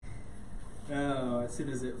Oh, as soon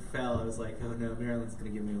as it fell, I was like, oh no, Marilyn's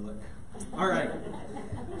going to give me a look. All right.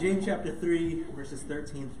 James chapter 3, verses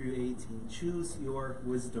 13 through 18. Choose your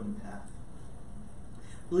wisdom path.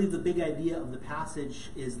 I believe the big idea of the passage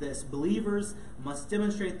is this: believers must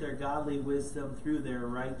demonstrate their godly wisdom through their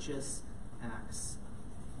righteous acts.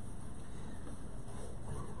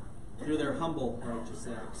 Through their humble righteous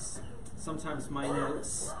acts. Sometimes my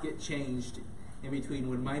notes get changed in between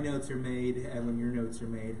when my notes are made and when your notes are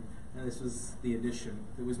made. And this was the addition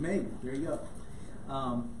that was made. There you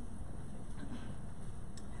go.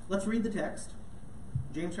 Let's read the text.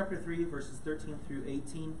 James chapter 3, verses 13 through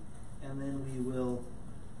 18. And then we will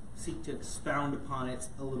seek to expound upon it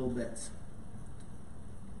a little bit.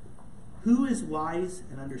 Who is wise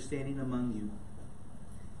and understanding among you?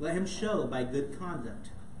 Let him show by good conduct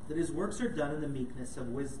that his works are done in the meekness of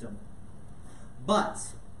wisdom. But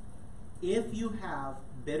if you have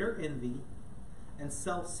bitter envy and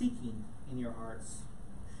self-seeking in your hearts,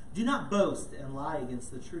 do not boast and lie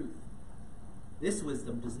against the truth. This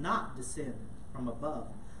wisdom does not descend from above,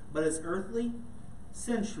 but is earthly,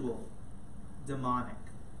 sensual, demonic.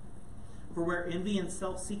 For where envy and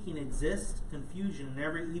self-seeking exist, confusion and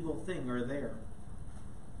every evil thing are there.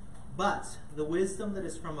 But the wisdom that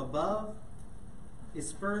is from above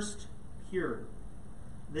is first pure,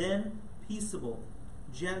 then peaceable,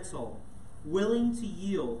 gentle, willing to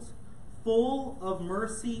yield, full of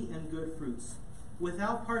mercy and good fruits,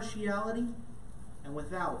 without partiality and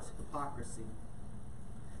without hypocrisy.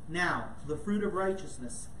 Now, the fruit of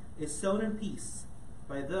righteousness is sown in peace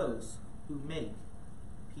by those who make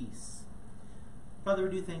peace. Father,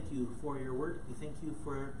 we do thank you for your word. We thank you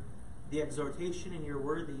for the exhortation in your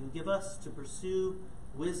word that you give us to pursue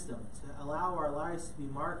wisdom, to allow our lives to be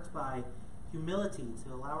marked by humility,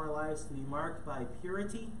 to allow our lives to be marked by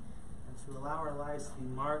purity, and to allow our lives to be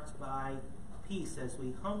marked by peace as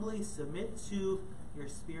we humbly submit to your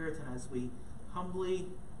Spirit and as we humbly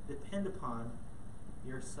depend upon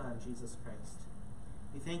your Son, Jesus Christ.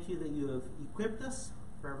 We thank you that you have equipped us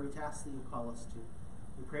for every task that you call us to.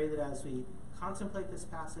 We pray that as we contemplate this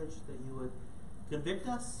passage, that you would convict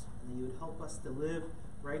us and that you would help us to live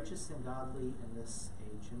righteous and godly in this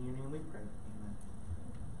age. In your name we pray. Amen.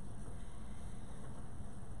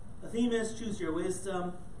 The theme is Choose Your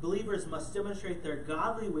Wisdom. Believers must demonstrate their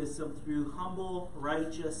godly wisdom through humble,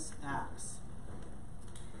 righteous acts.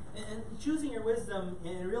 And choosing your wisdom,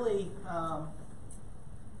 and really,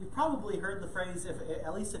 you've probably heard the phrase,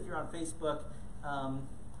 at least if you're on Facebook,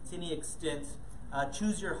 to any extent,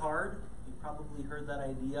 choose your hard. You've probably heard that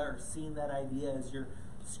idea or seen that idea as you're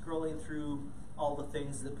scrolling through all the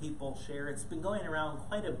things that people share. It's been going around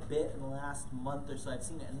quite a bit in the last month or so. I've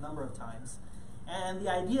seen it a number of times. And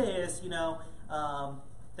the idea is,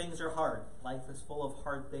 things are hard. Life is full of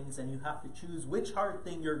hard things, and you have to choose which hard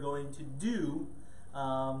thing you're going to do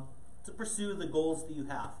to pursue the goals that you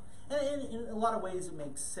have. And in a lot of ways it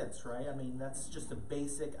makes sense, right? I mean, that's just a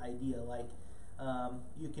basic idea. Like,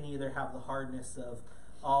 you can either have the hardness of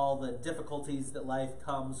all the difficulties that life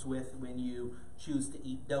comes with when you choose to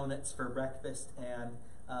eat donuts for breakfast and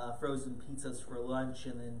frozen pizzas for lunch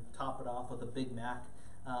and then top it off with a Big Mac.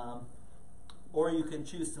 Or you can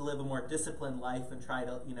choose to live a more disciplined life and try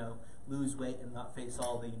to, lose weight and not face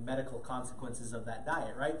all the medical consequences of that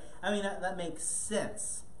diet, right? I mean, that makes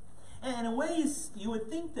sense. And in ways, you would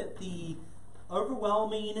think that the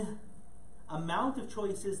overwhelming amount of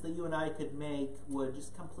choices that you and I could make would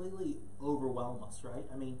just completely overwhelm us, right?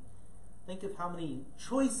 I mean, think of how many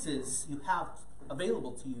choices you have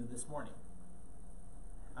available to you this morning.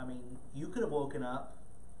 I mean, you could have woken up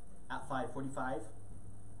at 5:45,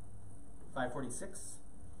 5:46,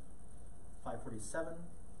 5:47,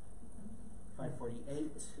 5:48,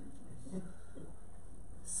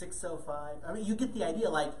 6:05. I mean, you get the idea.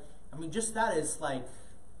 Just that is like,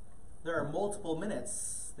 there are multiple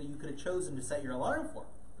minutes that you could have chosen to set your alarm for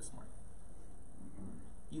this morning.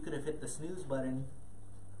 You could have hit the snooze button,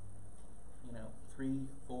 3,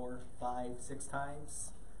 4, 5, 6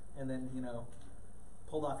 times, and then,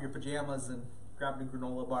 pulled off your pajamas and grabbed a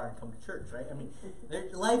granola bar and come to church, right? I mean,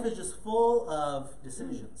 life is just full of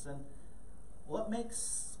decisions. And what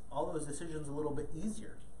makes all those decisions a little bit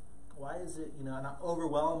easier? Why is it, not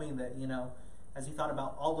overwhelming that, as you thought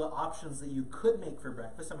about all the options that you could make for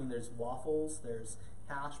breakfast? I mean, there's waffles, there's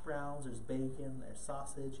hash browns, there's bacon, there's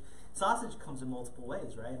sausage. Sausage comes in multiple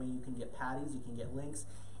ways, right? I mean, you can get patties, you can get links.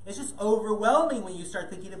 It's just overwhelming when you start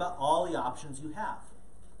thinking about all the options you have.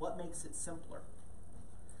 What makes it simpler?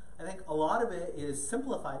 I think a lot of it is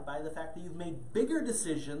simplified by the fact that you've made bigger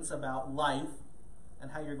decisions about life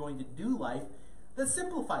and how you're going to do life that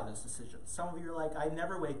simplify those decisions. Some of you are like, I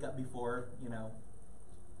never wake up before,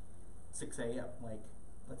 6 a.m. Like,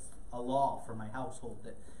 that's a law for my household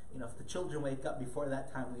that, if the children wake up before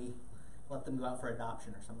that time, we let them go out for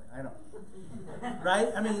adoption or something. I don't. Right?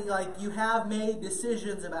 I mean, like, you have made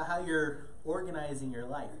decisions about how you're organizing your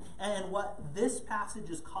life. And what this passage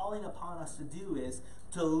is calling upon us to do is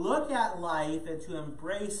to look at life and to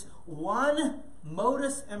embrace one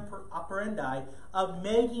modus operandi of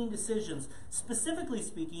making decisions. Specifically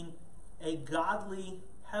speaking, a godly,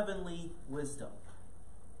 heavenly wisdom.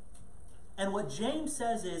 And what James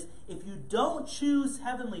says is, if you don't choose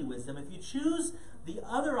heavenly wisdom, if you choose the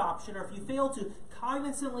other option, or if you fail to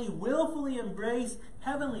cognizantly, willfully embrace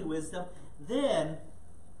heavenly wisdom, then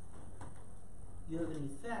you have in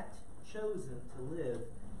effect chosen to live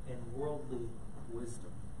in worldly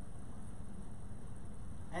wisdom.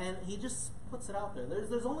 And he just puts it out there.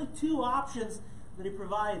 There's only two options that he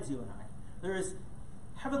provides you and I. There is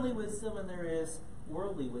heavenly wisdom and there is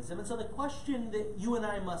worldly wisdom. And so the question that you and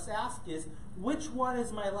I must ask is, which one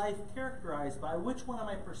is my life characterized by? Which one am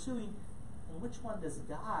I pursuing? And which one does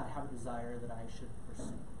God have a desire that I should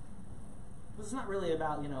pursue? This is not really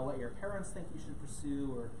about, what your parents think you should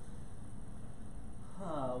pursue, or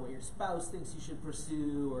what your spouse thinks you should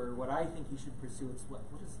pursue, or what I think you should pursue. It's what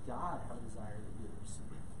does God have a desire that you pursue?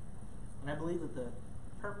 And I believe that the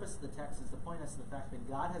purpose of the text is to point us to the fact that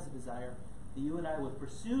God has a desire that you and I would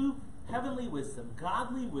pursue heavenly wisdom,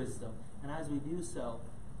 godly wisdom, and as we do so,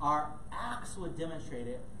 our acts would demonstrate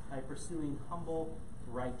it by pursuing humble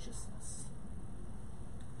righteousness.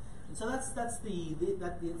 And so that's the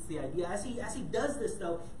idea. As he does this,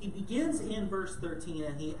 though, he begins in verse 13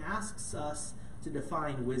 and he asks us to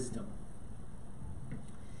define wisdom.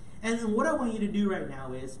 And what I want you to do right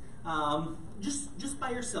now is just by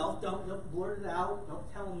yourself. Don't blurt it out.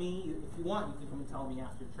 Don't tell me. If you want, you can come and tell me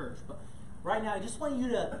after church. But right now, I just want you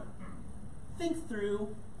to think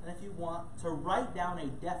through, and if you want, to write down a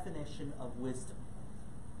definition of wisdom.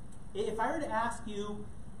 If I were to ask you,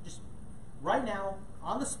 just right now,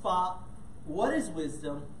 on the spot, what is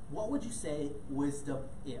wisdom? What would you say wisdom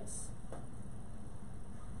is?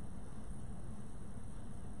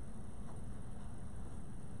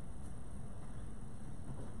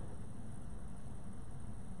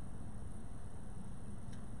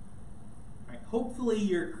 Hopefully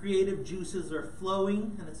your creative juices are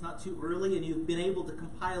flowing and it's not too early and you've been able to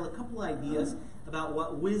compile a couple ideas about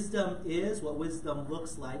what wisdom is, what wisdom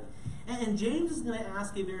looks like. And James is going to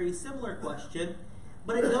ask a very similar question,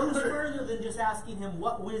 but it goes further than just asking him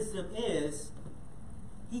what wisdom is.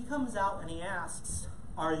 He comes out and he asks,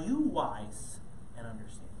 are you wise and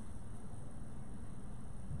understanding?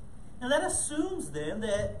 And that assumes then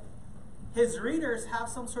that his readers have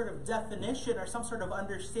some sort of definition or some sort of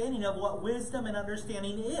understanding of what wisdom and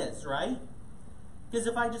understanding is, right? Because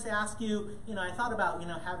if I just ask you, I thought about,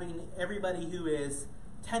 having everybody who is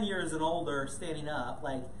 10 years and older standing up,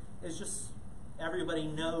 like, it's just everybody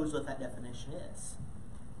knows what that definition is.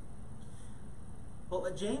 But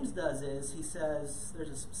what James does is he says there's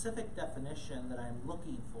a specific definition that I'm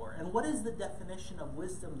looking for. And what is the definition of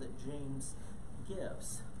wisdom that James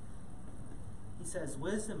gives? He says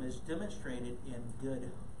wisdom is demonstrated in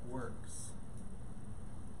good works.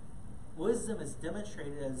 Wisdom is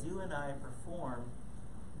demonstrated as you and I perform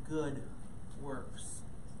good works.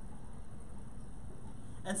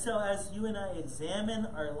 And so as you and I examine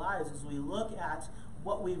our lives, as we look at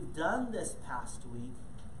what we've done this past week,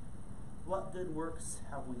 what good works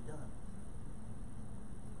have we done?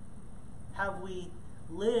 Have we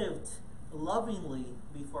lived lovingly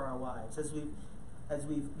before our wives? As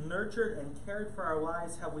we've nurtured and cared for our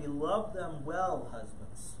wives, have we loved them well,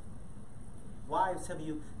 husbands? Wives, have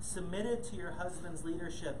you submitted to your husband's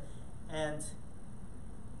leadership and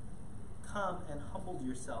come and humbled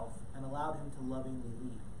yourself and allowed him to lovingly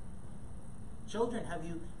lead? Children, have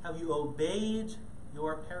you obeyed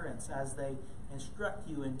your parents as they instruct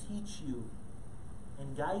you and teach you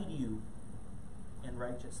and guide you in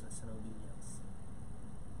righteousness and obedience?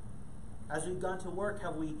 As we've gone to work,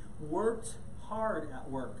 have we worked hard at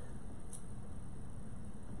work?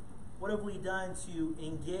 What have we done to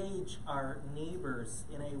engage our neighbors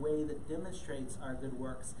in a way that demonstrates our good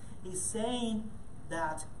works? He's saying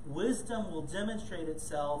that wisdom will demonstrate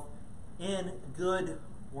itself in good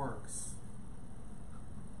works.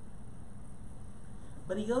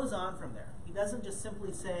 But he goes on from there. He doesn't just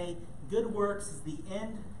simply say good works is the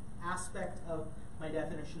end aspect of my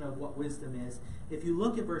definition of what wisdom is. If you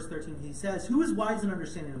look at verse 13, he says, who is wise and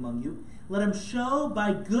understanding among you? Let him show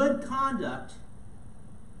by good conduct.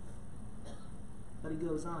 But he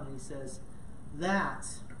goes on and he says that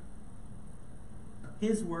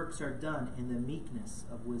his works are done in the meekness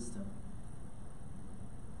of wisdom.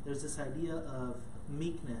 There's this idea of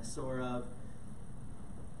meekness or of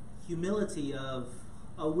humility, of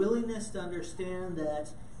a willingness to understand that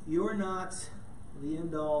you're not the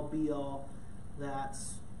end-all, be-all, that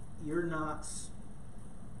you're not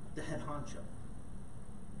the head honcho,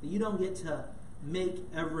 that you don't get to make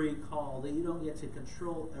every call, that you don't get to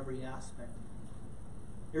control every aspect.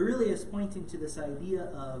 It really is pointing to this idea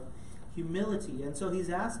of humility. And so he's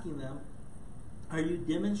asking them, are you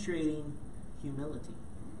demonstrating humility?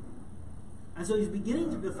 And so he's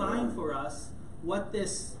beginning to define for us what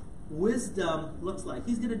this wisdom looks like.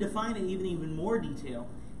 He's going to define it even more detail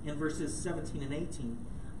in verses 17 and 18.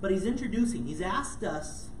 But he's introducing, he's asked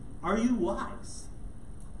us, are you wise?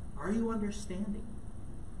 Are you understanding?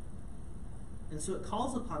 And so it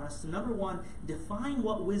calls upon us to, number one, define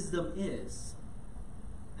what wisdom is,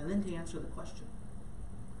 and then to answer the question.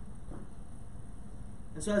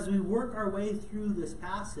 And so as we work our way through this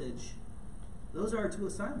passage, those are our two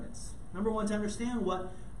assignments. Number one, to understand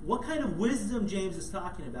what kind of wisdom James is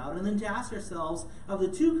talking about, and then to ask ourselves, of the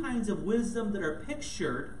two kinds of wisdom that are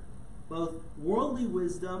pictured, both worldly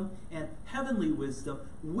wisdom and heavenly wisdom,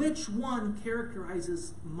 which one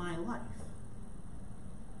characterizes my life?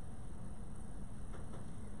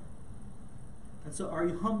 And so, are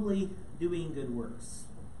you humbly doing good works?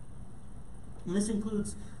 And this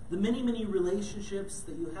includes the many, many relationships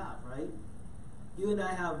that you have, right? You and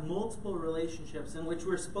I have multiple relationships in which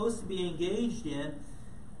we're supposed to be engaged in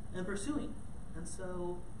and pursuing. And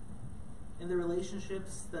so, in the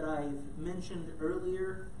relationships that I've mentioned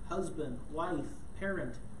earlier, husband, wife,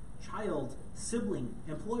 parent, child, sibling,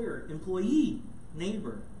 employer, employee,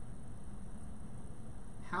 neighbor,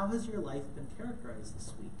 how has your life been characterized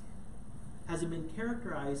this week? Has it been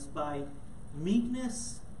characterized by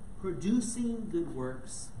meekness, producing good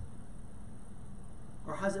works,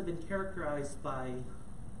 or has it been characterized by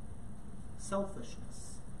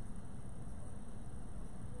selfishness?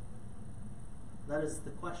 That is the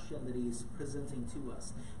question that he's presenting to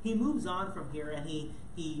us. He moves on from here and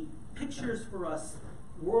he pictures for us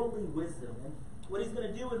worldly wisdom. And what he's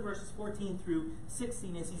going to do in verses 14 through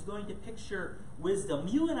 16 is he's going to picture wisdom.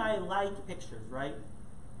 You and I like pictures, right?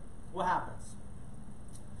 What happens?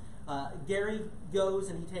 Gary goes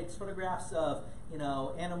and he takes photographs of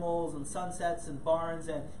animals and sunsets and barns,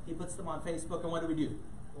 and he puts them on Facebook. And what do? We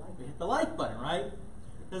hit the like button, right?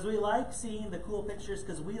 Because we like seeing the cool pictures,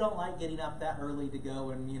 because we don't like getting up that early to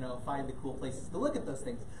go and find the cool places to look at those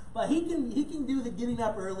things. But he can do the getting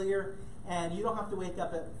up earlier, and you don't have to wake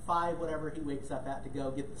up at 5, whatever he wakes up at, to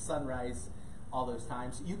go get the sunrise all those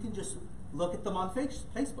times. You can just look at them on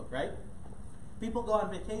Facebook, right? People go on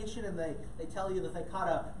vacation and they tell you that they caught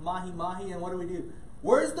a mahi-mahi, and what do?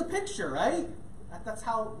 Where's the picture, right? That's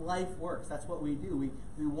how life works. That's what we do.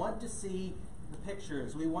 We want to see the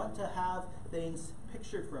pictures. We want to have things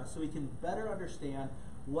pictured for us so we can better understand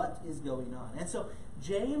what is going on. And so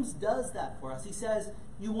James does that for us. He says,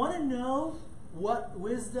 you want to know what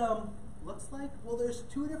wisdom looks like? Well, there's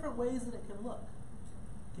two different ways that it can look.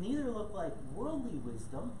 It can either look like worldly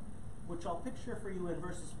wisdom, which I'll picture for you in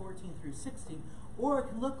verses 14 through 16, or it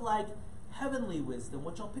can look like heavenly wisdom,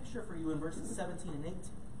 which I'll picture for you in verses 17 and 18.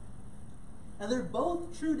 And they're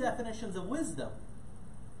both true definitions of wisdom,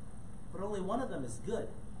 but only one of them is good,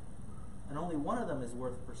 and only one of them is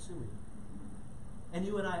worth pursuing. And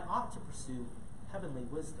you and I ought to pursue heavenly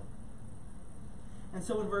wisdom. And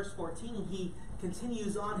so in verse 14, he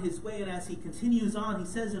continues on his way, and as he continues on, he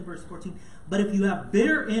says in verse 14, but if you have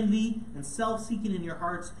bitter envy and self-seeking in your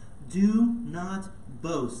hearts, do not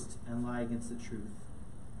boast and lie against the truth.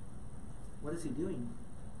 What is he doing?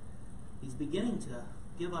 He's beginning to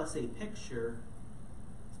give us a picture.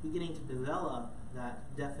 He's beginning to develop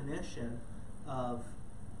that definition of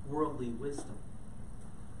worldly wisdom.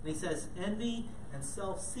 And he says, envy and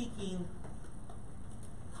self-seeking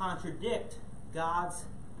contradict God's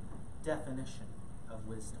definition of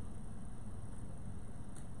wisdom.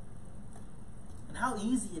 And how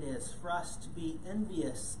easy it is for us to be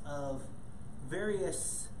envious of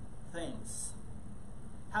various things.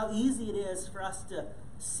 How easy it is for us to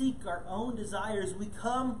seek our own desires. We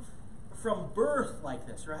come from birth like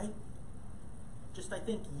this, right? Just I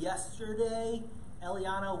think yesterday,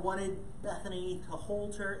 Eliana wanted Bethany to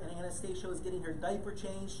hold her, and Anastasia was getting her diaper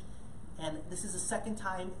changed. And this is the second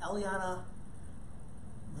time Eliana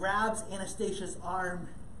grabs Anastasia's arm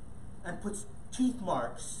and puts teeth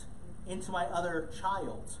marks into my other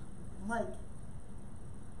child. I'm like,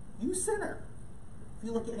 you sinner. If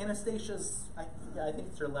you look at Anastasia's, I think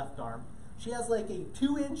it's her left arm, she has like a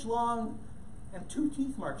 2-inch long and 2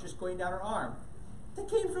 teeth marks just going down her arm. That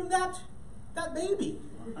came from that baby.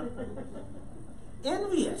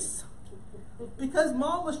 Envious. Because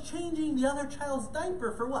mom was changing the other child's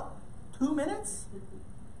diaper for what? 2 minutes?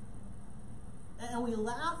 And we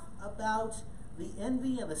laugh about the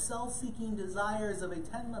envy and the self-seeking desires of a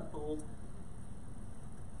 10-month-old,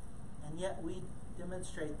 and yet we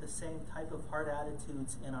demonstrate the same type of hard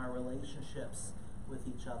attitudes in our relationships with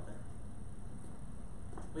each other.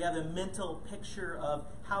 We have a mental picture of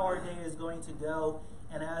how our day is going to go,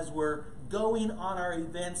 and as we're going on our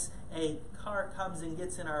events, a car comes and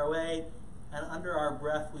gets in our way, and under our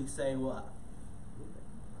breath we say what?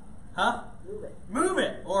 Huh? Move it. Move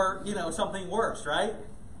it! Or, something worse, right?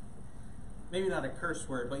 Maybe not a curse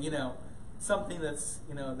word, but, something that's,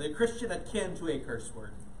 the Christian akin to a curse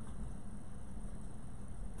word.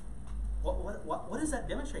 What is that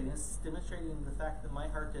demonstrating? It's demonstrating the fact that my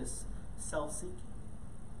heart is self-seeking.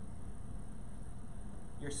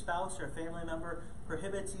 Your spouse or family member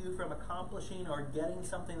prohibits you from accomplishing or getting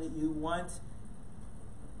something that you want,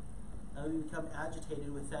 and we become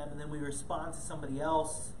agitated with them, and then we respond to somebody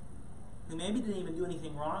else who maybe didn't even do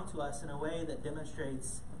anything wrong to us in a way that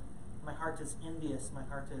demonstrates my heart is envious, my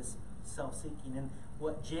heart is self-seeking. And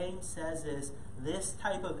what James says is this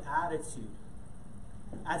type of attitude,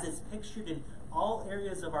 as it's pictured in all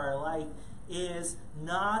areas of our life, is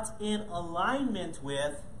not in alignment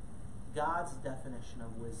with God's definition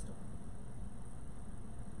of wisdom.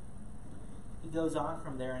 He goes on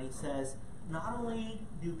from there and he says, not only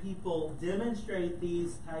do people demonstrate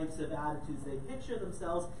these types of attitudes, they picture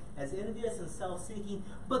themselves as envious and self-seeking,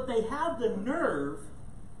 but they have the nerve.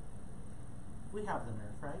 We have the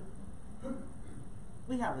nerve, right?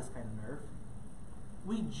 We have this kind of nerve.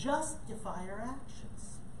 We justify our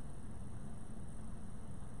actions.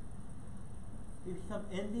 We become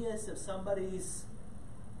envious of somebody's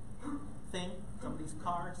thing, somebody's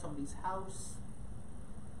car, somebody's house.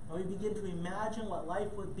 And we begin to imagine what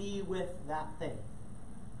life would be with that thing.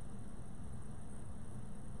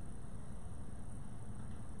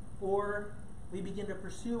 Or we begin to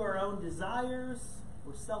pursue our own desires.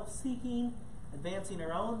 We're self-seeking, advancing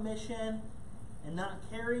our own mission, and not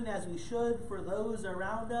caring as we should for those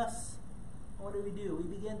around us. What do?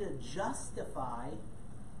 We begin to justify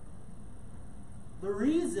the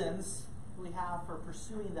reasons we have for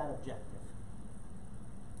pursuing that objective.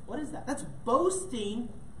 What is that? That's boasting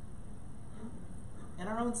in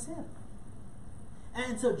our own sin.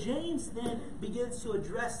 And so James then begins to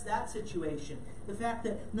address that situation. The fact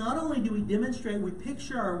that not only do we demonstrate, we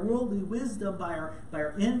picture our worldly wisdom by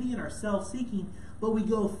our envy and our self-seeking, but we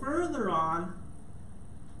go further on.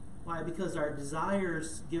 Why? Because our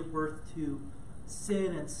desires give birth to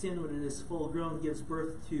sin, and sin, when it is full grown, gives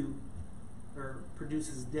birth to, or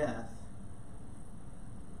produces death.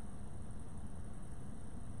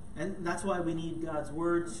 And that's why we need God's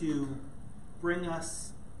Word to bring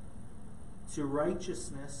us to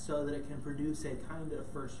righteousness so that it can produce a kind of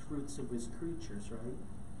first fruits of His creatures, right?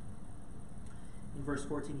 In verse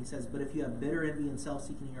 14 he says, but if you have bitter envy and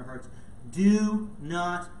self-seeking in your hearts, do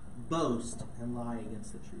not boast and lie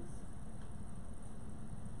against the truth.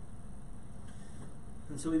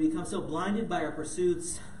 And so we become so blinded by our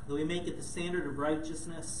pursuits that we make it the standard of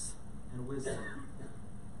righteousness and wisdom.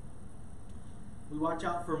 We watch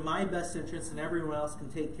out for my best interest and everyone else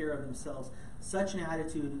can take care of themselves. Such an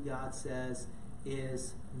attitude, God says,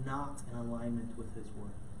 is not in alignment with His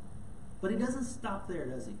Word. But He doesn't stop there,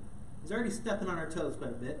 does He? He's already stepping on our toes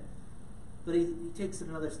quite a bit. But he takes it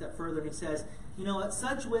another step further and he says, you know what?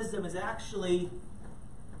 Such wisdom is actually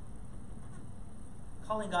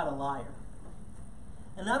calling God a liar.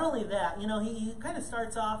 And not only that, he kind of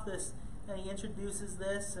starts off this, and he introduces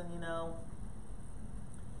this, and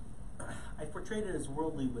I portrayed it as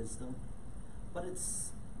worldly wisdom, but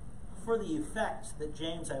it's for the effect that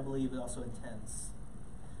James, I believe, also intends.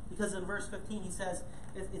 Because in verse 15 he says,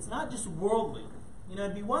 it's not just worldly.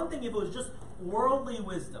 It'd be one thing if it was just worldly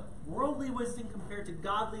wisdom. Worldly wisdom compared to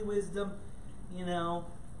godly wisdom,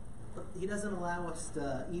 but he doesn't allow us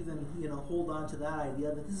to even, hold on to that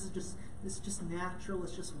idea that this is just natural,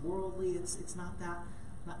 it's just worldly, it's not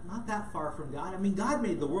that far from God. I mean, God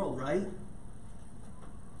made the world, right?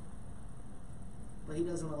 But he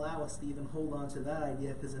doesn't allow us to even hold on to that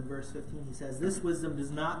idea, because in verse 15 he says, this wisdom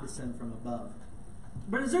does not descend from above,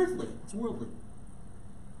 but is earthly, it's worldly.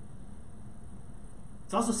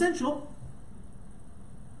 It's also sensual,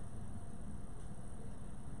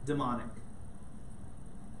 demonic.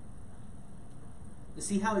 You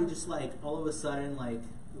see how he just all of a sudden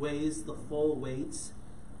weighs the full weights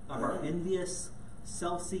of our envious,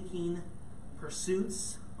 self-seeking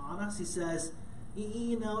pursuits on us? He says,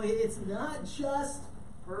 it's not just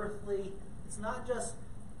earthly, it's not just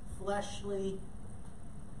fleshly,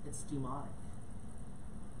 it's demonic.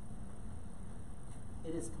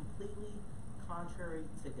 it is completely contrary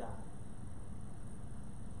to God.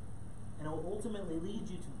 And it will ultimately lead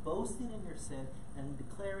you to boasting in your sin and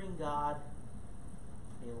declaring God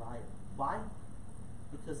a liar. Why?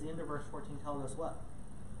 Because the end of verse 14 tells us what?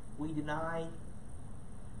 We deny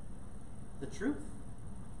the truth.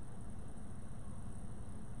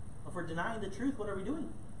 If we're denying the truth, what are we doing?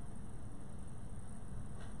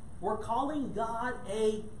 We're calling God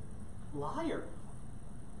a liar.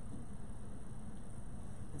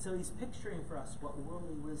 And so he's picturing for us what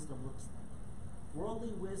worldly wisdom looks like. Worldly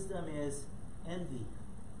wisdom is envy,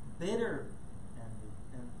 bitter envy,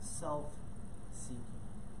 and self-seeking.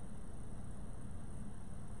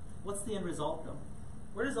 What's the end result, though?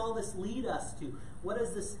 Where does all this lead us to? What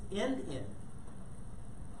does this end in?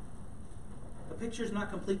 The picture's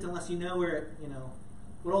not complete unless you know where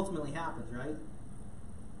what ultimately happens, right?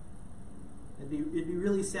 It'd be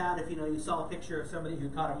really sad if you saw a picture of somebody who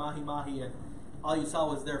caught a mahi-mahi and all you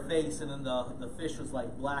saw was their face, and then the fish was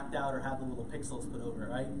like blacked out or had the little pixels put over it,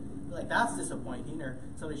 right? Like, that's disappointing. Or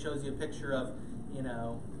somebody shows you a picture of,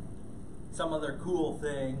 some other cool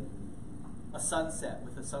thing, a sunset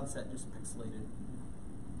with the sunset just pixelated,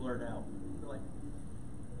 blurred out. You're like,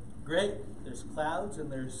 great, there's clouds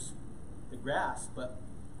and there's the grass, but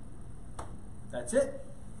that's it.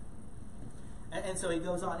 And so he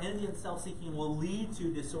goes on, envy and self-seeking will lead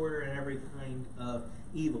to disorder and every kind of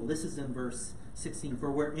evil. This is in verse 16. For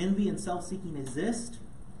where envy and self-seeking exist,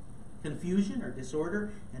 confusion or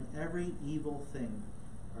disorder and every evil thing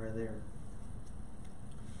are there.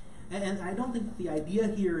 And I don't think the idea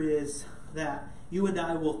here is that you and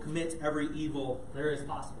I will commit every evil there is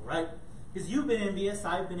possible, right? Because you've been envious,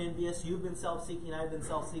 I've been envious, you've been self-seeking, I've been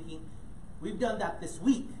self-seeking. We've done that this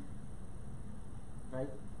week, right?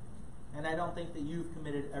 And I don't think that you've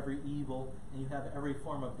committed every evil and you have every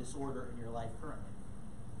form of disorder in your life currently.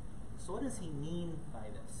 So what does he mean by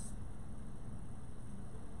this?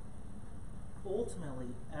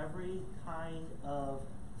 Ultimately, every kind of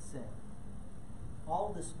sin,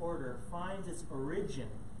 all disorder finds its origin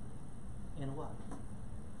in what?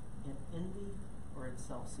 In envy or in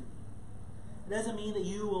self-seeking. It doesn't mean that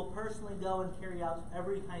you will personally go and carry out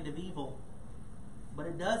every kind of evil, but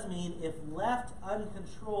it does mean if left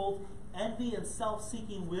uncontrolled, envy and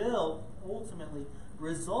self-seeking will ultimately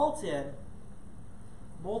result in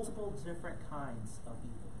multiple different kinds of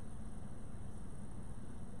evil.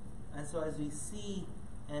 And so as we see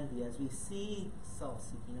envy, as we see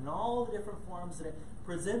self-seeking, in all the different forms that it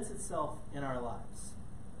presents itself in our lives,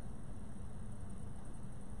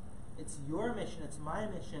 it's your mission, it's my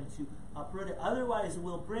mission to uproot it. Otherwise, it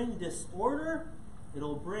will bring disorder,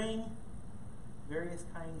 it'll bring various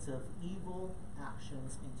kinds of evil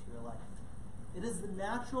actions into your life. It is the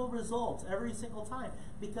natural result every single time,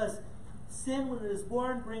 because sin, when it is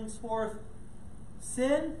born, brings forth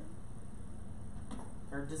sin,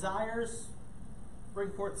 or desires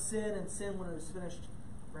bring forth sin, and sin, when it is finished,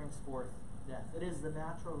 brings forth death. It is the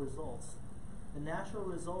natural result. The natural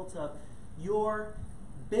result of your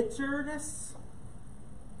bitterness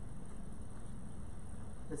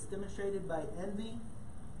that's demonstrated by envy,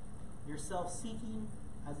 your self-seeking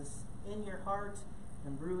as it's in your heart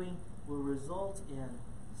and brewing, will result in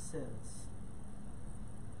sins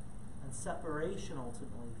and separation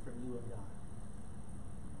ultimately from you and God.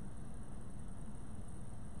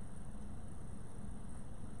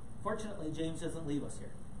 Fortunately, James doesn't leave us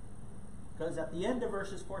here, because at the end of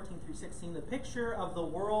verses 14 through 16, the picture of the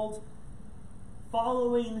world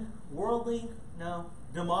following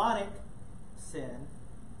demonic sin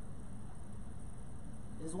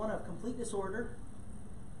is one of complete disorder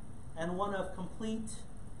and one of complete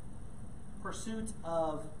pursuit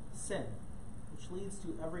of sin, which leads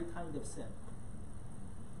to every kind of sin.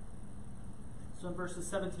 So in verses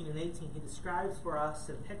 17 and 18, he describes for us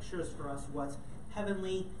and pictures for us what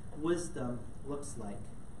heavenly wisdom looks like.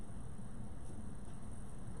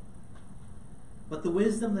 But the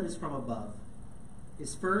wisdom that is from above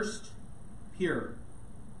is first pure,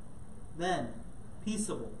 then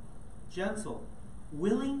peaceable, gentle,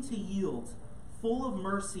 willing to yield, full of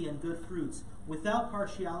mercy and good fruits, without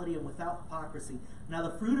partiality and without hypocrisy. Now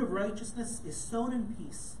the fruit of righteousness is sown in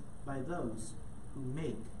peace by those who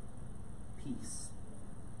make peace.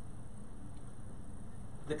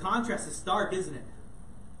 The contrast is stark, isn't it?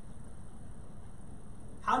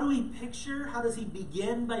 How does he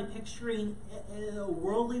begin by picturing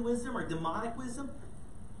worldly wisdom or demonic wisdom?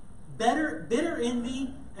 Bitter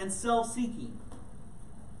envy and self-seeking.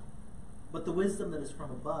 But the wisdom that is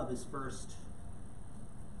from above is first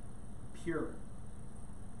pure.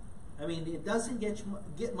 I mean, it doesn't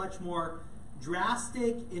get much more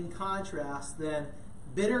drastic in contrast than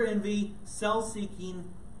bitter envy,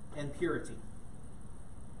 self-seeking, and purity.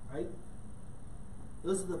 Right?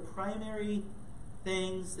 Those are the primary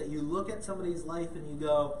things that you look at somebody's life and you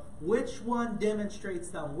go, which one demonstrates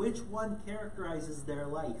them? Which one characterizes their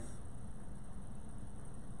life?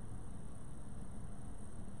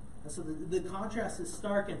 And so the contrast is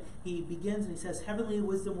stark, and he begins and he says, heavenly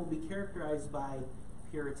wisdom will be characterized by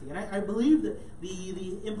purity. And I believe that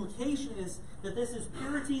the implication is that this is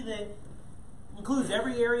purity that includes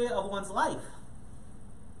every area of one's life.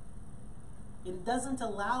 It doesn't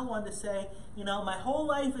allow one to say, my whole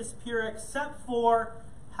life is pure except for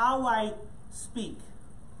how I speak.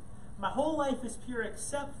 My whole life is pure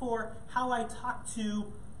except for how I talk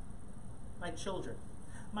to my children.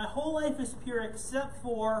 My whole life is pure except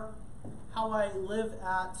for how I live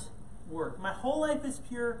at work. My whole life is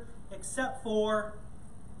pure except for...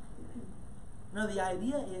 No, the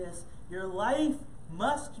idea is your life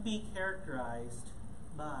must be characterized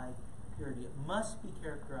by purity. It must be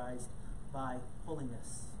characterized by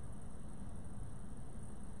holiness.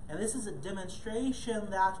 And this is a demonstration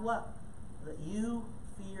that what? That you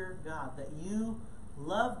fear God, that you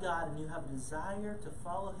love God and you have a desire to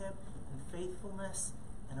follow Him in faithfulness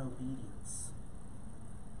and obedience.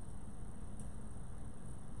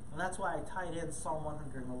 And that's why I tied in Psalm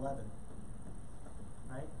 111.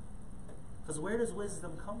 Right? Because where does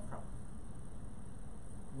wisdom come from?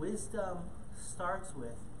 Wisdom starts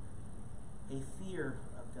with a fear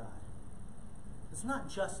of God. It's not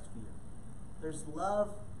just fear. There's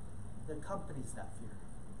love that accompanies that fear.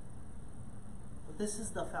 But this is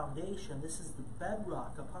the foundation, this is the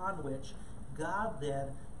bedrock upon which God then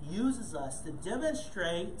uses us to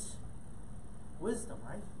demonstrate wisdom,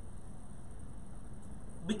 right?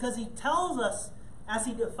 Because He tells us, as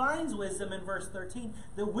He defines wisdom in verse 13,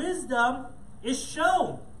 that wisdom is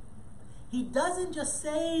shown. He doesn't just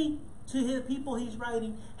say to the people He's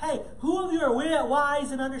writing, hey, who of you are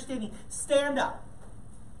wise and understanding? Stand up.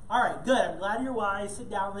 All right, good. I'm glad you're wise. Sit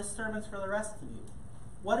down. This sermon's for the rest of you.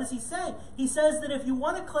 What does He say? He says that if you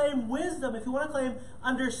want to claim wisdom, if you want to claim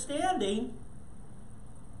understanding,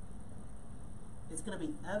 it's going to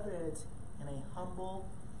be evident in a humble,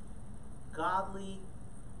 godly,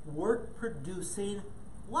 work-producing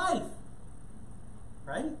life.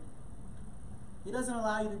 Right? He doesn't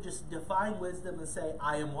allow you to just define wisdom and say,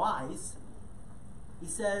 I am wise. He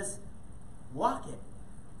says, walk it,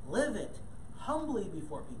 live it, humbly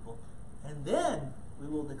before people, and then we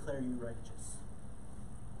will declare you righteous.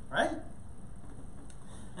 Right?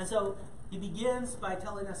 And so he begins by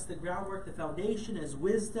telling us the groundwork, the foundation is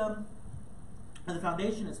wisdom, and the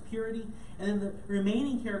foundation is purity, and then the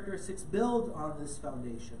remaining characteristics build on this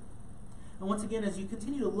foundation. And once again, as you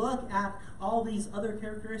continue to look at all these other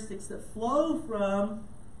characteristics that flow from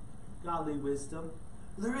godly wisdom,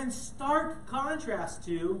 they're in stark contrast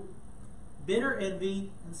to bitter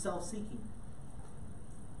envy and self-seeking.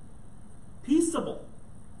 Peaceable.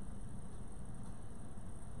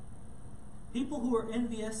 People who are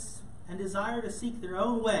envious and desire to seek their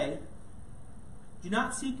own way do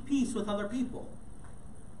not seek peace with other people.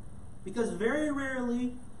 Because very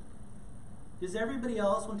rarely does everybody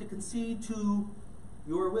else want to concede to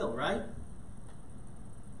your will, right?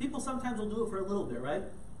 People sometimes will do it for a little bit, right?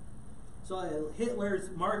 So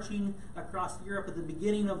Hitler's marching across Europe at the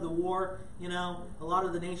beginning of the war. A lot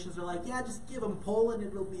of the nations are like, yeah, just give him Poland,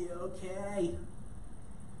 it'll be okay.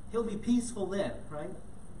 He'll be peaceful then, right?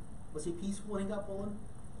 Was he peaceful when he got Poland?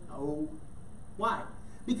 No. Why?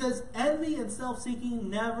 Because envy and self-seeking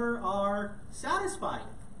never are satisfied.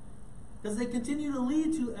 Because they continue to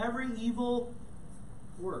lead to every evil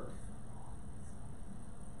work.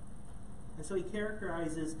 And so he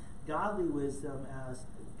characterizes godly wisdom as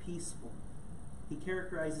peaceful. He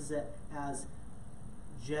characterizes it as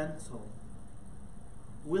gentle,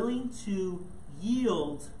 willing to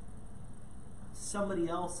yield somebody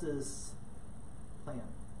else's plan.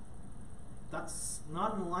 That's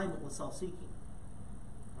not in alignment with self-seeking,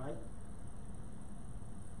 right?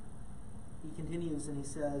 He continues and he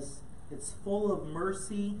says, it's full of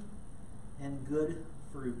mercy and good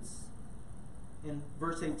fruits. In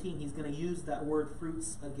verse 18, he's going to use that word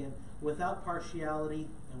fruits again, without partiality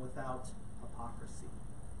and without hypocrisy.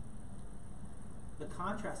 The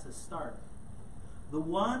contrast is stark. The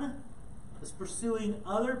one is pursuing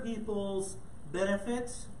other people's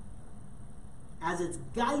benefits as it's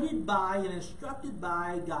guided by and instructed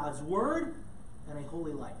by God's word and a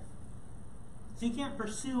holy life. So you can't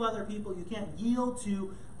pursue other people, you can't yield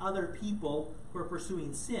to other people who are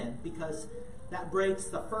pursuing sin, because that breaks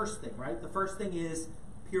the first thing, right? The first thing is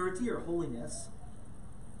purity or holiness.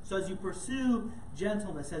 So as you pursue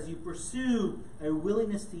gentleness, as you pursue a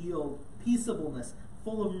willingness to yield, peaceableness,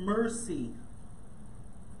 full of mercy,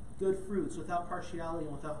 good fruits, without partiality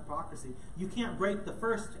and without hypocrisy. You can't break the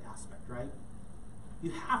first aspect, right?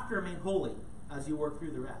 You have to remain holy as you work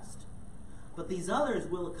through the rest. But these others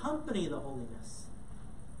will accompany the holiness.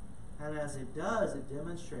 And as it does, it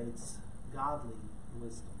demonstrates godly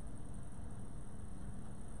wisdom.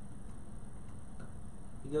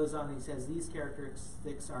 He goes on and he says, these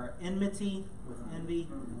characteristics are enmity with envy,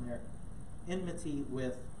 and they're enmity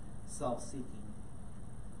with self-seeking.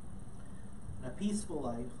 And a peaceful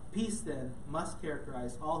life, peace then, must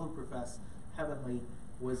characterize all who profess heavenly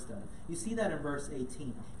wisdom. You see that in verse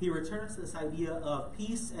 18. He returns to this idea of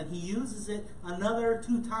peace, and he uses it another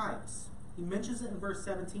 2 times. He mentions it in verse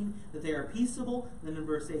 17, that they are peaceable, then in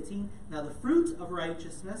verse 18. Now the fruit of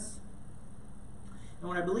righteousness, and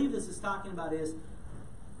what I believe this is talking about is,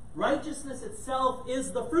 righteousness itself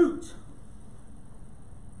is the fruit.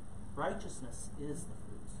 Righteousness is the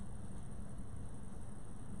fruit.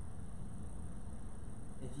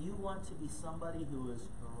 If you want to be somebody who is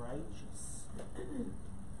righteous,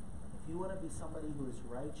 if you want to be somebody who is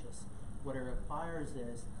righteous, what it requires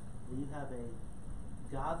is that you have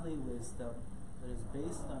a godly wisdom that is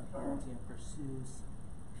based on purity and pursues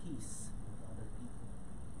peace with other people.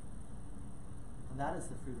 And that is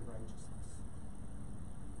the fruit of righteousness.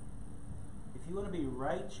 If you want to be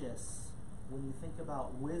righteous, when you think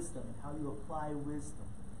about wisdom and how you apply wisdom,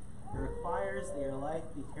 it requires that your life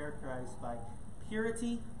be characterized by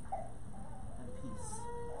purity and peace.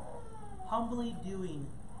 Humbly doing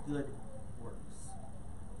good works.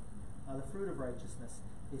 Now, the fruit of righteousness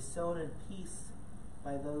is sown in peace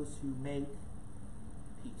by those who make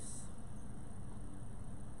peace.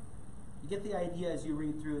 You get the idea as you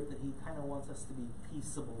read through it that he kind of wants us to be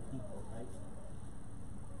peaceable people, right?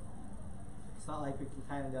 It's not like we can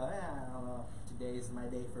kind of go, I don't know, today is my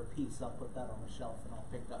day for peace. I'll put that on the shelf and I'll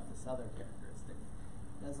pick up this other characteristic.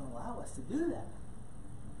 It doesn't allow us to do that.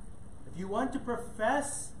 If you want to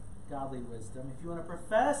profess godly wisdom, if you want to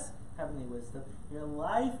profess heavenly wisdom, your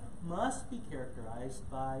life must be characterized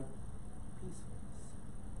by peacefulness.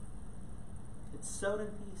 It's sown in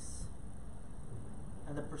peace,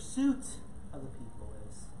 and the pursuit of the people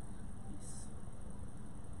is peace.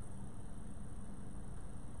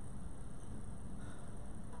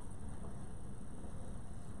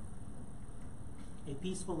 A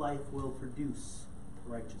peaceful life will produce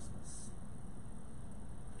righteousness.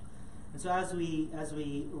 And so as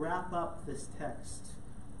we wrap up this text,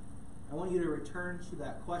 I want you to return to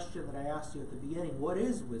that question that I asked you at the beginning. What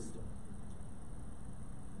is wisdom?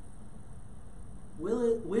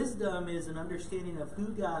 Wisdom is an understanding of who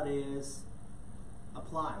God is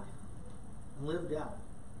applied and lived out.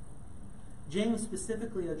 James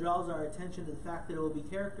specifically draws our attention to the fact that it will be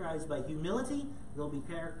characterized by humility, it will be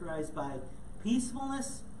characterized by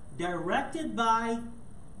peacefulness, directed by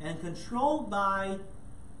and controlled by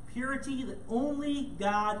purity that only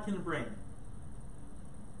God can bring.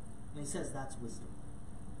 And he says that's wisdom.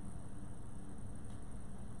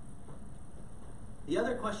 The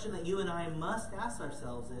other question that you and I must ask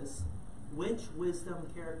ourselves is, which wisdom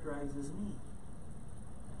characterizes me?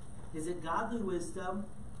 Is it godly wisdom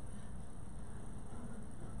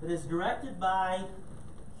that is directed by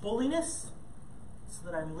holiness so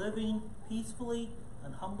that I'm living peacefully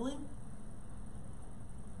and humbly?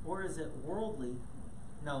 Or is it worldly,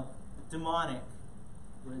 demonic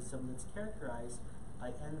wisdom that's characterized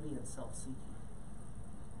by envy and self-seeking?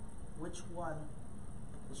 Which one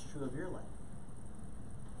is true of your life?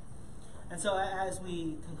 And so as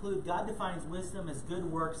we conclude, God defines wisdom as good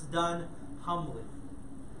works done humbly.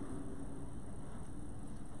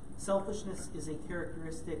 Selfishness is a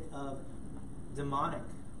characteristic of demonic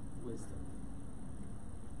wisdom.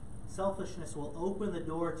 Selfishness will open the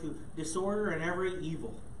door to disorder and every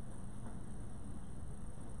evil.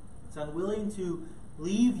 It's unwilling to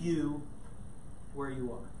leave you where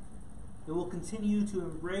you are. It will continue to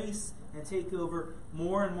embrace and take over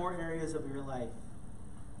more and more areas of your life.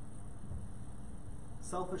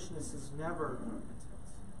 Selfishness is never content.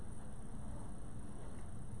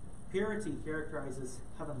 Purity characterizes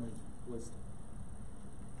heavenly wisdom.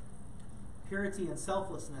 Purity and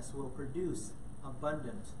selflessness will produce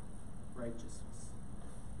abundant righteousness.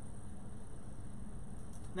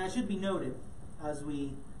 Now, it should be noted as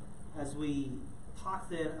we talk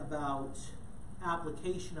then about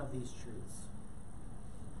application of these truths,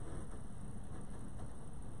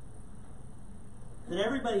 that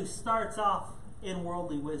everybody starts off in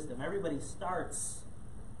worldly wisdom. Everybody starts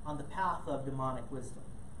on the path of demonic wisdom.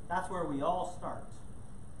 That's where we all start.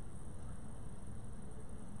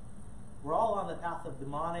 We're all on the path of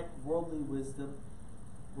demonic, worldly wisdom.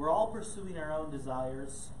 We're all pursuing our own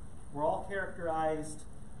desires. We're all characterized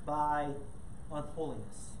by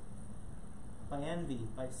unholiness, by envy,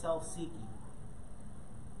 by self-seeking.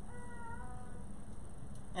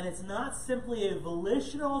 And it's not simply a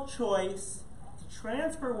volitional choice to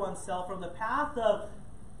transfer oneself from the path of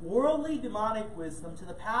worldly demonic wisdom to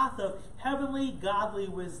the path of heavenly godly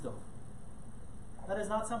wisdom. That is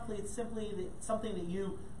not simply something that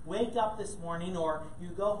you wake up this morning or you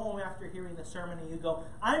go home after hearing the sermon and you go,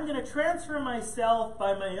 I'm going to transfer myself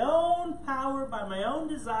by my own power, by my own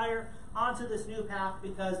desire onto this new path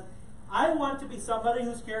because I want to be somebody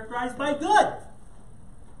who's characterized by good.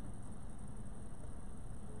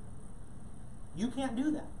 You can't do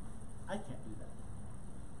that. I can't do that.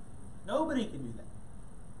 Nobody can do that.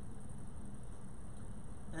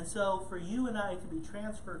 And so for you and I to be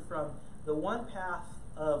transferred from the one path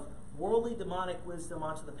of worldly demonic wisdom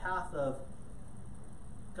onto the path of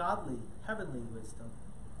godly, heavenly wisdom,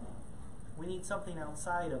 we need something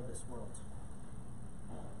outside of this world.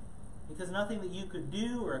 Because nothing that you could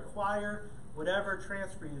do or acquire would ever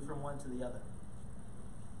transfer you from one to the other.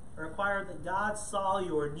 It required that God saw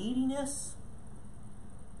your neediness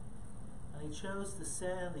and He chose to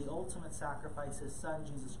send the ultimate sacrifice, His Son,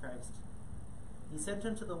 Jesus Christ. He sent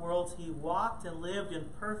Him to the world. He walked and lived in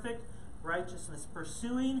perfect righteousness,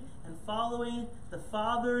 pursuing and following the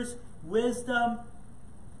Father's wisdom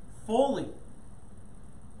fully.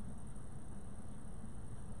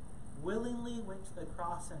 Willingly went to the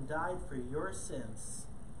cross and died for your sins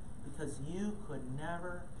because you could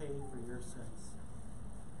never pay for your sins.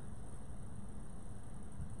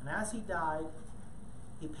 And as He died,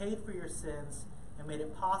 He paid for your sins and made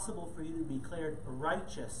it possible for you to be declared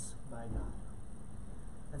righteous by God.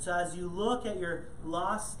 And so as you look at your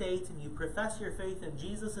lost state and you profess your faith in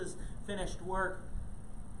Jesus' finished work,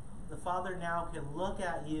 the Father now can look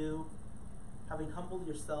at you, having humbled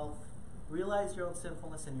yourself, realize your own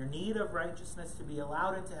sinfulness and your need of righteousness to be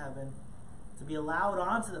allowed into heaven, to be allowed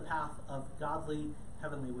onto the path of godly,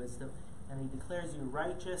 heavenly wisdom, and He declares you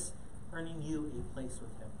righteous, earning you a place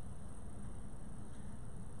with Him.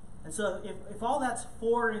 And so if all that's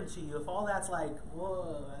foreign to you, if all that's like,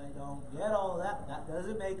 whoa, I don't get all of that, that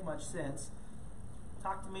doesn't make much sense,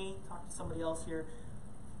 talk to me, talk to somebody else here.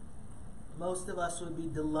 Most of us would be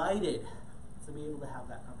delighted to be able to have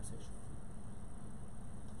that conversation.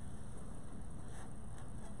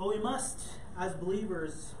 But we must, as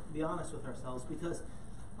believers, be honest with ourselves, because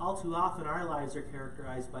all too often our lives are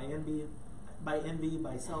characterized by envy,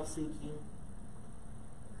 by self-seeking.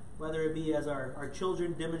 Whether it be as our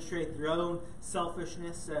children demonstrate their own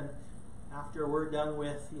selfishness, and after we're done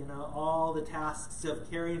with all the tasks of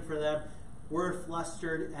caring for them, we're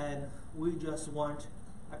flustered and we just want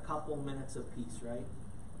a couple minutes of peace, right?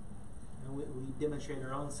 And we demonstrate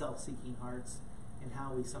our own self-seeking hearts and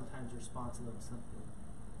how we sometimes respond to them simply.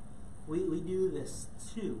 We do this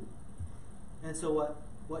too. And so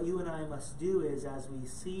what you and I must do is, as we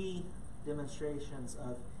see demonstrations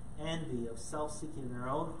of envy, of self-seeking in our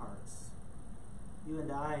own hearts, you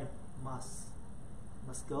and I must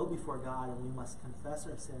go before God and we must confess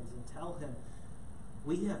our sins and tell Him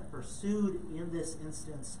we have pursued in this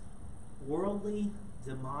instance worldly,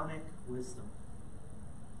 demonic wisdom.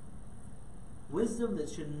 Wisdom that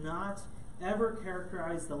should not ever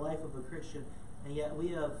characterize the life of a Christian, and yet we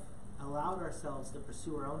have allowed ourselves to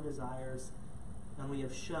pursue our own desires and we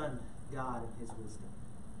have shunned God and His wisdom.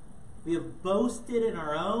 We have boasted in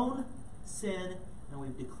our own sin, and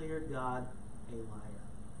we've declared God a liar.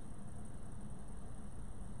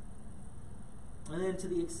 And then to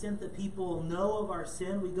the extent that people know of our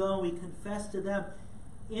sin, we go and we confess to them,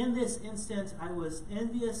 in this instance, I was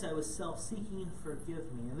envious, I was self-seeking,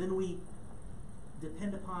 forgive me. And then we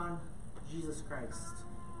depend upon Jesus Christ.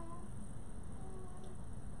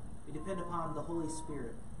 We depend upon the Holy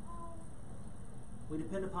Spirit. We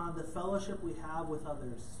depend upon the fellowship we have with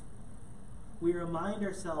others. We remind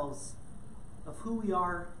ourselves of who we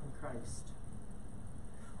are in Christ.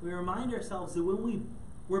 We remind ourselves that when we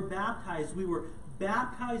were baptized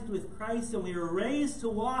with Christ and we were raised to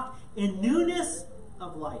walk in newness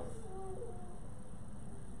of life.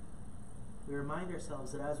 We remind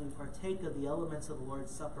ourselves that as we partake of the elements of the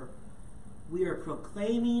Lord's Supper, we are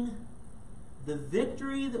proclaiming the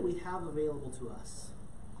victory that we have available to us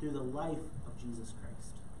through the life of Jesus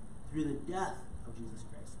Christ, through the death of Jesus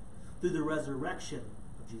Christ, through the resurrection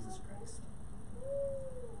of Jesus Christ.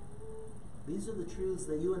 These are the truths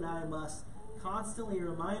that you and I must constantly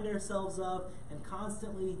remind ourselves of and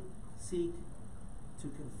constantly seek to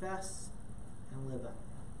confess and live out.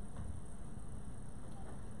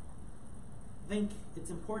 I think it's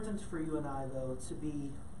important for you and I, though, to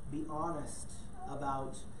be honest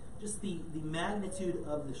about just the magnitude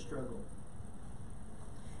of the struggle.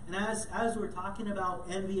 And as we're talking about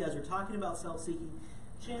envy, as we're talking about self-seeking,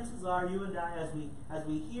 chances are you and I, as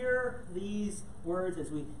we hear these words,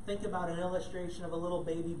 as we think about an illustration of a little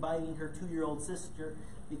baby biting her 2-year-old sister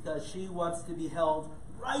because she wants to be held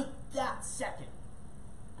right that second,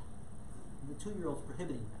 the 2-year-old's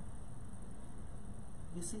prohibiting that.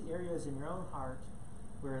 You see areas in your own heart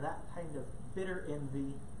where that kind of bitter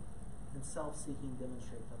envy and self-seeking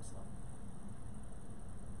demonstrate themselves.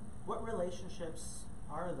 What relationships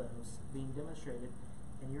are those being demonstrated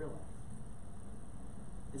in your life?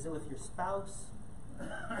 Is it with your spouse?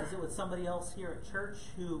 Is it with somebody else here at church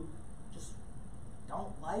who just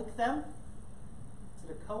don't like them? Is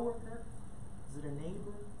it a coworker? Is it a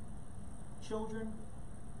neighbor? Children?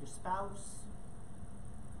 Your spouse?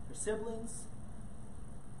 Your siblings?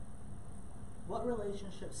 What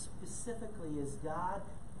relationship specifically is God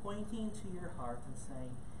pointing to your heart and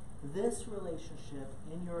saying, this relationship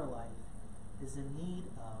in your life is in need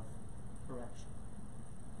of correction?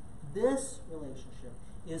 This relationship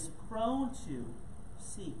is prone to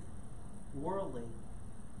seek worldly,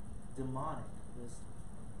 demonic wisdom.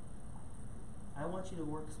 I want you to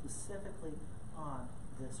work specifically on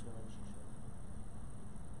this relationship.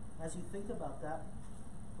 As you think about that,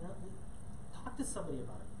 talk to somebody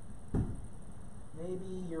about it.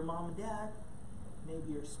 Maybe your mom and dad,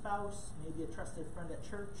 maybe your spouse, maybe a trusted friend at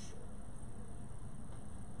church.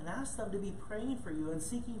 And ask them to be praying for you and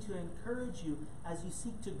seeking to encourage you as you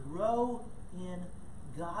seek to grow in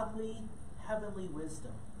godly, heavenly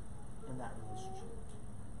wisdom in that relationship.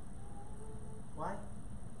 Why?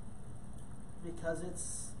 Because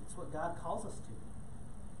it's what God calls us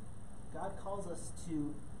to. God calls us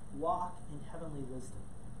to walk in heavenly wisdom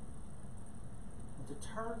and to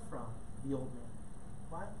turn from the old man.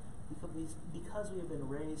 Why? Because we have been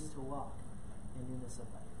raised to walk in newness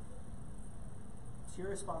of life. It's your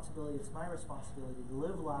responsibility, it's my responsibility to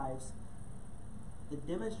live lives that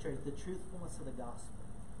demonstrate the truthfulness of the gospel.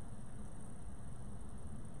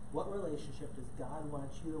 What relationship does God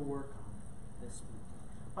want you to work on this week?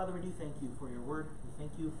 Father, we do thank you for your word. We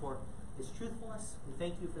thank you for its truthfulness. We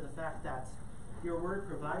thank you for the fact that your word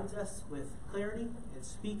provides us with clarity. It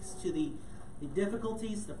speaks to the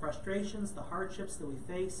difficulties, the frustrations, the hardships that we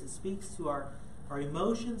face. It speaks to our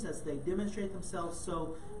emotions as they demonstrate themselves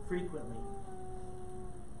so frequently.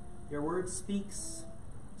 Your word speaks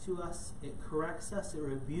to us, it corrects us, it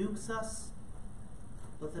rebukes us,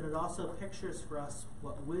 but then it also pictures for us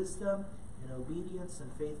what wisdom and obedience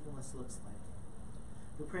and faithfulness looks like.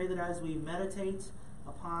 We pray that as we meditate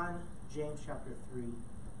upon James chapter 3,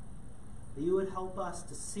 that you would help us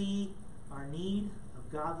to see our need of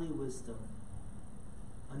godly wisdom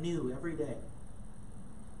anew every day.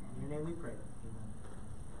 In your name we pray.